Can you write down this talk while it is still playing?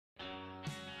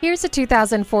Here's a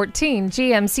 2014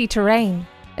 GMC Terrain.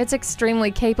 It's extremely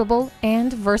capable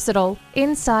and versatile.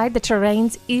 Inside, the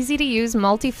Terrain's easy-to-use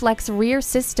multi-flex rear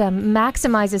system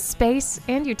maximizes space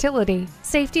and utility.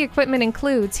 Safety equipment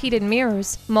includes heated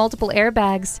mirrors, multiple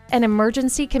airbags, an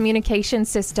emergency communication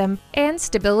system, and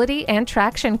stability and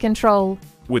traction control.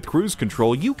 With cruise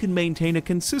control, you can maintain a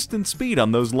consistent speed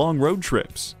on those long road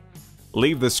trips.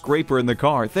 Leave the scraper in the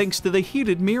car thanks to the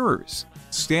heated mirrors.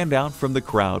 Stand out from the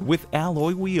crowd with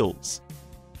alloy wheels.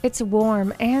 It's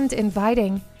warm and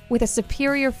inviting, with a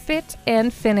superior fit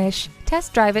and finish.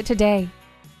 Test drive it today.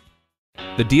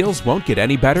 The deals won't get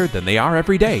any better than they are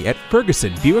every day at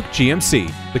Ferguson Buick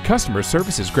GMC. The customer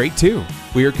service is great too.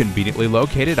 We are conveniently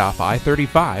located off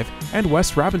I-35 and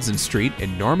West Robinson Street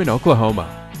in Norman,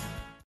 Oklahoma.